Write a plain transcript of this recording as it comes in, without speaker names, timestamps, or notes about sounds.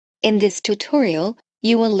In this tutorial,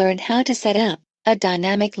 you will learn how to set up a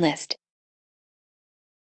dynamic list.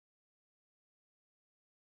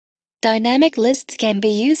 Dynamic lists can be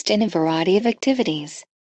used in a variety of activities.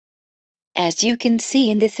 As you can see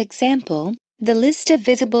in this example, the list of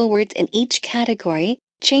visible words in each category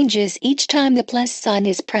changes each time the plus sign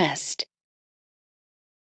is pressed.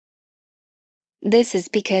 This is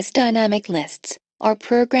because dynamic lists are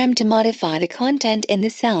programmed to modify the content in the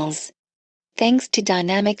cells. Thanks to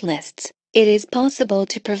dynamic lists, it is possible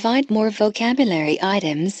to provide more vocabulary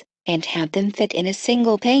items and have them fit in a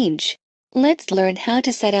single page. Let's learn how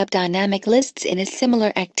to set up dynamic lists in a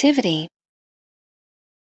similar activity.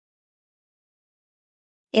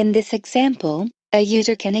 In this example, a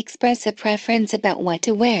user can express a preference about what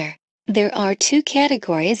to wear. There are two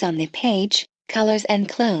categories on the page, colors and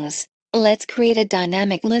clothes. Let's create a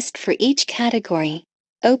dynamic list for each category.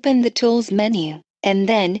 Open the Tools menu, and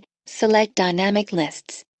then select Dynamic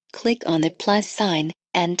Lists. Click on the plus sign,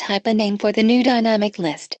 and type a name for the new dynamic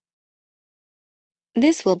list.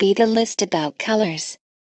 This will be the list about colors.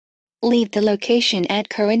 Leave the location at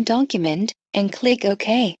Current Document, and click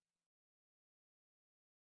OK.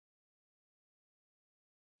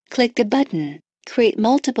 Click the button, Create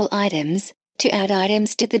Multiple Items, to add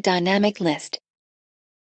items to the dynamic list.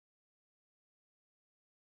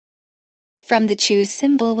 From the Choose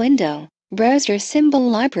Symbol window, browse your symbol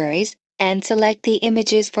libraries, and select the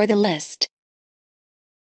images for the list.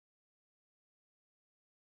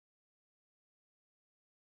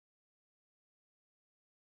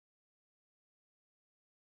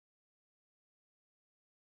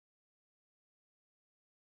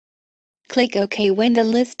 Click OK when the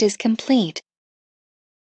list is complete.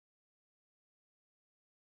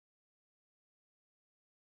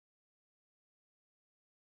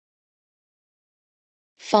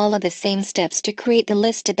 Follow the same steps to create the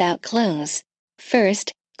list about clothes.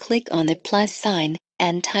 First, click on the plus sign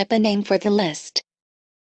and type a name for the list.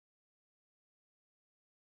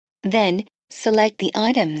 Then, select the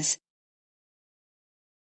items.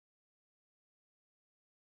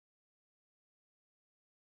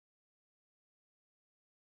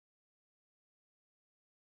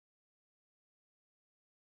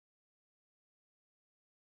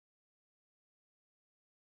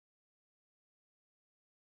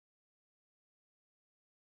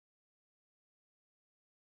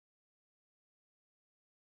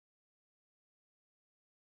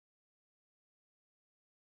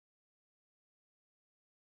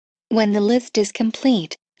 When the list is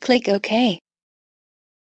complete, click OK.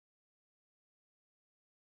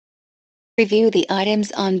 Review the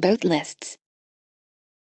items on both lists.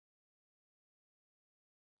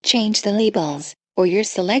 Change the labels, or your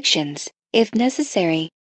selections, if necessary.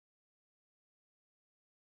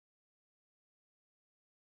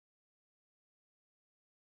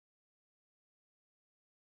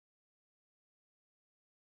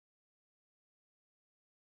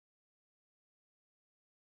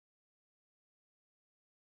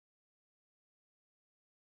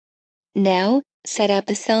 Now, set up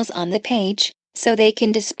the cells on the page, so they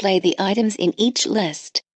can display the items in each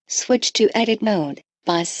list. Switch to Edit Mode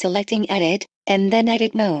by selecting Edit, and then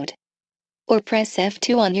Edit Mode. Or press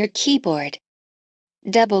F2 on your keyboard.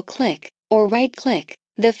 Double-click, or right-click,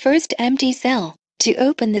 the first empty cell, to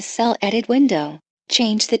open the Cell Edit window.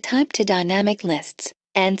 Change the type to Dynamic Lists,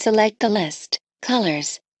 and select the list,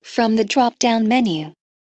 Colors, from the drop-down menu.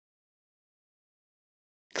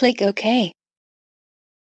 Click OK.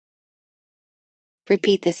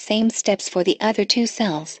 Repeat the same steps for the other two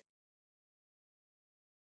cells.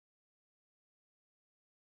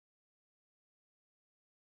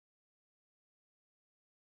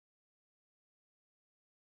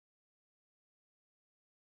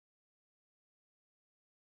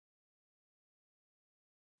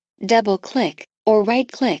 Double-click, or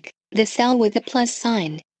right-click, the cell with the plus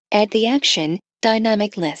sign. Add the action,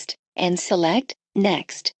 Dynamic List, and select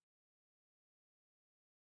Next.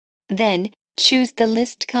 Then, choose the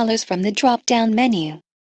list colors from the drop-down menu.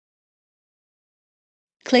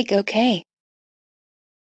 Click OK.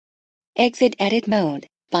 Exit Edit Mode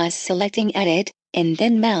by selecting Edit, and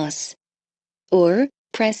then Mouse. Or,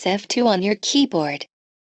 press F2 on your keyboard.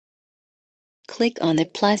 Click on the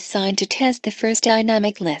plus sign to test the first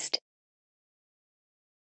dynamic list.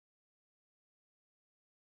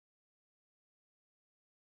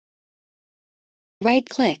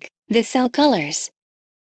 Right-click the cell colors.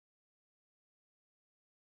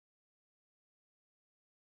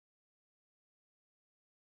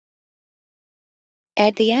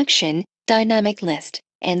 Add the action, Dynamic List,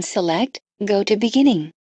 and select Go to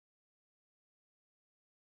Beginning.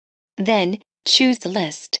 Then, choose the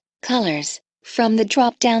list, Colors, From the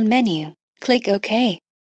drop-down menu, click OK.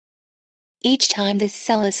 Each time this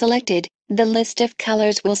cell is selected, the list of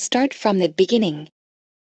colors will start from the beginning.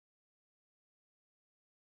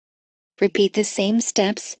 Repeat the same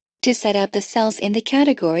steps to set up the cells in the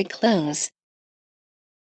category Clothes.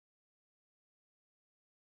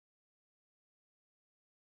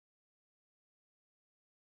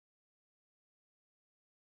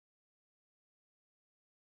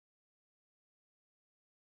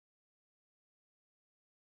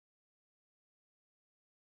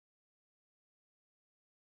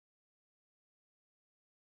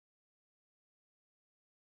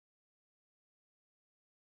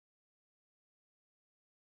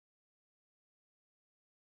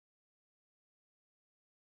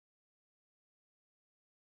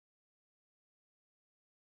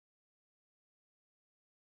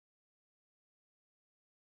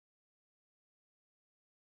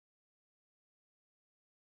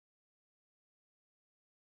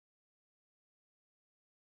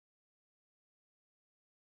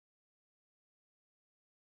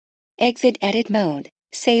 Exit Edit Mode,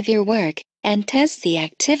 save your work, and test the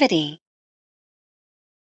activity.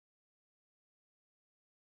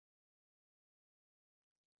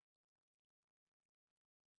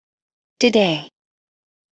 Today,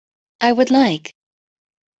 I would like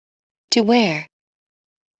to wear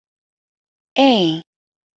a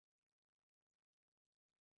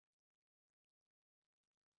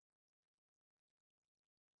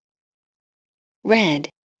red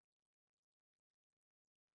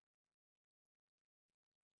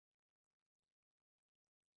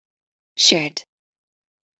shirt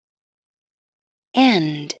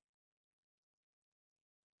and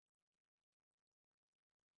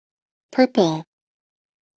purple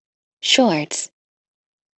shorts.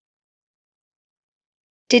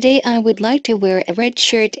 Today I would like to wear a red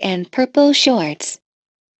shirt and purple shorts.